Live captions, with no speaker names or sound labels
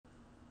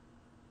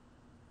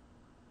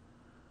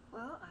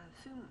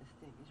assume this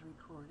thing is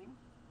recording.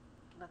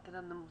 Not that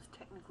I'm the most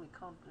technically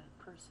competent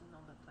person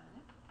on the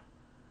planet.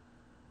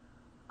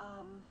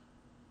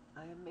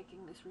 I am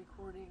making this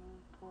recording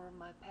for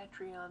my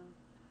Patreon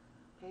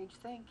page.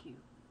 Thank you.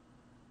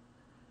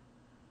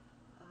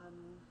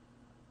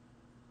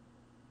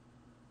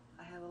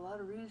 I have a lot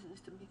of reasons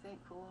to be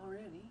thankful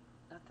already.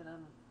 Not that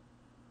I'm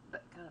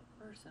that kind of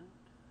person.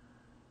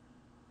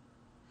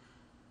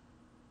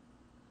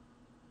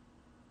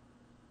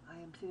 I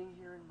am sitting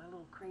here in my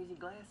little crazy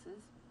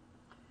glasses.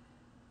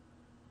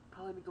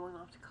 Probably be going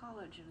off to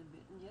college in a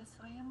bit. And yes,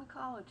 I am a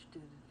college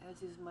student,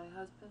 as is my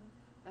husband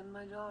and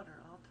my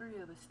daughter. All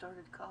three of us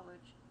started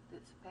college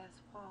this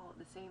past fall at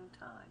the same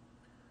time.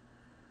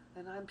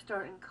 And I'm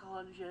starting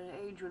college at an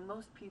age when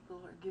most people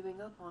are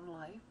giving up on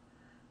life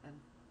and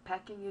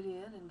packing it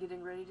in and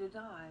getting ready to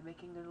die,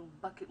 making their little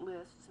bucket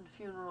lists and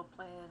funeral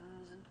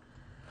plans and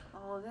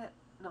all of that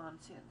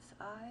nonsense.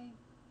 I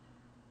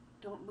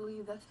don't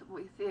believe that's the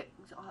way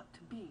things ought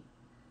to be.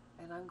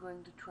 And I'm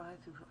going to try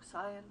through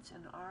science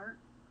and art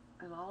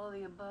and all of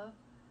the above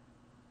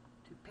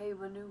to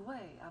pave a new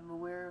way. I'm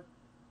aware of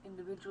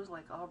individuals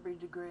like Aubrey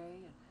de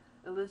Grey and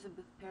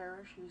Elizabeth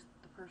Parrish, who's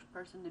the first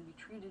person to be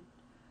treated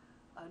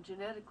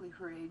genetically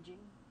for aging,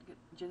 to get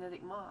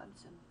genetic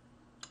mods. And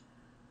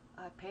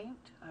I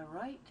paint, I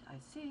write, I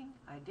sing,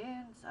 I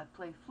dance, I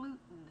play flute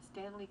in the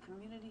Stanley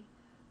Community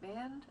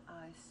Band,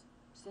 I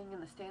sing in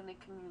the Stanley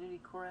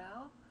Community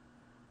Chorale.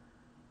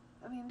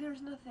 I mean,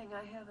 there's nothing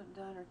I haven't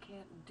done or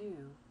can't do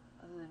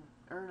other than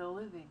earn a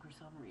living for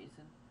some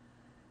reason.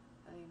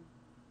 I mean,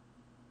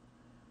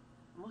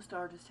 most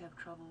artists have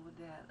trouble with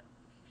that.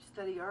 If you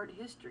study art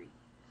history,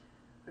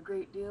 a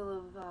great deal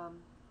of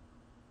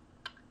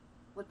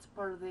what's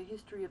part of the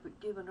history of a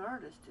given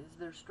artist is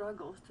their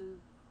struggles to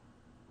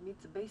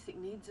meet the basic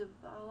needs of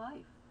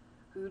life: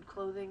 food,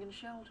 clothing, and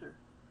shelter.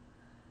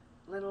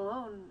 Let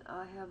alone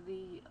have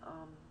the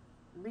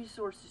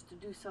resources to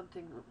do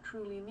something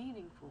truly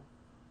meaningful.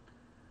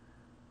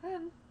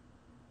 And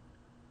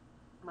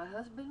my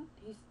husband,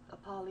 he's a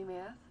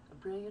polymath, a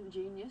brilliant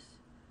genius.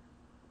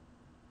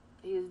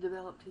 He has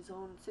developed his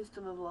own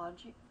system of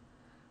logic,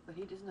 but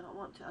he does not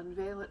want to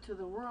unveil it to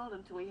the world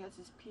until he has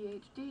his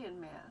PhD in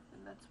math.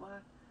 And that's why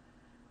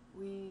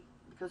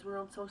because we're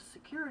on Social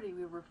Security,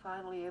 we were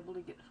finally able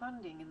to get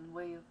funding in the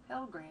way of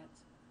Pell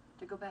Grants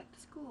to go back to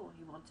school.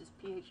 He wants his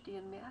PhD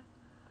in math.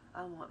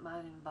 I want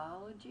mine in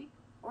biology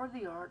or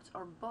the arts,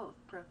 or both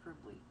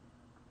preferably.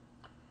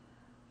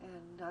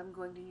 And I'm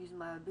going to use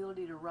my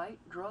ability to write,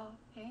 draw,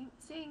 paint,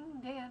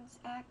 sing, dance,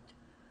 act,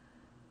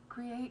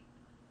 create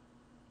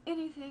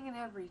anything and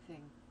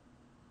everything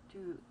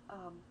to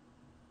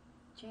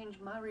change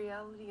my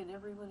reality and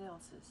everyone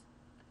else's.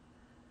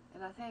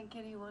 And I thank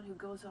anyone who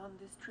goes on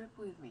this trip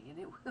with me, and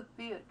it will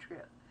be a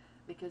trip,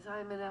 because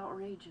I'm an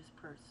outrageous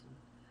person.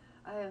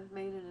 I have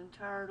made an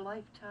entire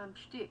lifetime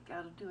shtick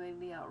out of doing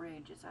the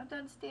outrageous. I've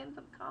done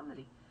stand-up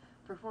comedy,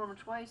 performed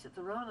twice at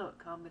the Roanoke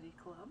Comedy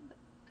Club. But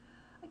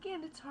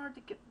again, it's hard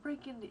to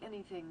break into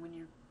anything when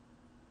you're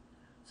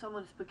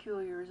someone as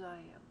peculiar as I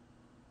am.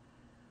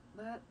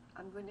 But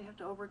I'm going to have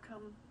to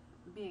overcome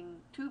being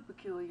too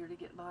peculiar to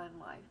get by in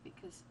life,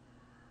 because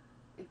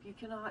if you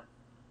cannot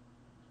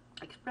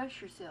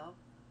express yourself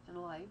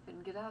in life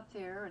and get out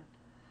there and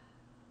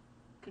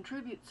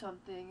contribute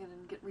something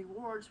and get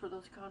rewards for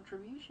those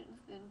contributions,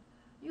 then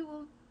you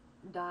will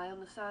die on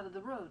the side of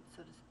the road,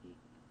 so to speak.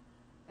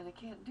 And I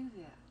can't do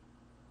that.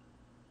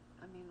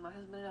 I mean, my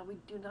husband and I, we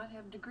do not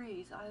have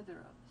degrees, either of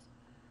us.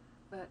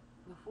 But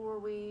before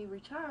we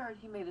retired,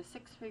 he made a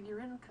six-figure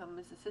income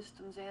as a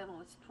systems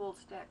analyst,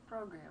 full-stack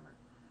programmer.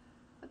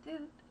 But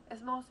then,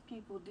 as most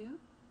people do,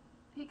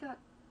 he got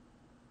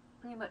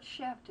pretty much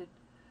shafted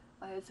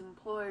by his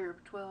employer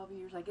of 12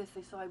 years. I guess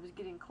they saw he was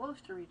getting close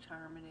to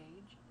retirement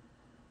age,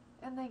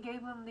 and they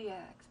gave him the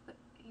axe, but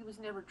he was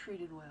never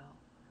treated well.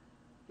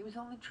 He was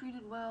only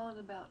treated well in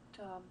about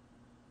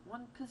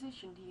one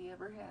position he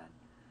ever had.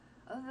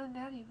 Other than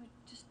that, he was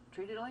just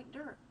treated like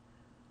dirt.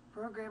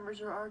 Programmers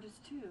are artists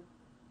too,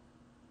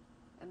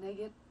 and they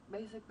get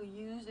basically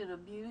used and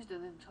abused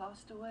and then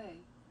tossed away,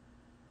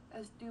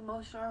 as do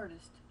most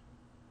artists.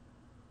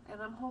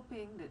 And I'm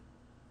hoping that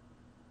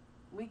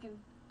we can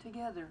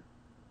together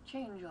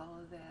change all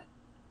of that.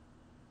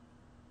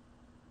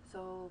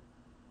 So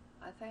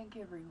I thank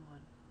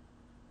everyone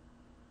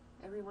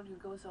who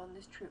goes on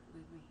this trip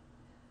with me.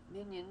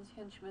 Minions,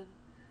 henchmen,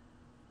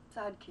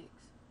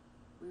 sidekicks.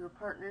 We were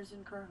partners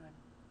in crime.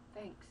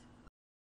 Thanks.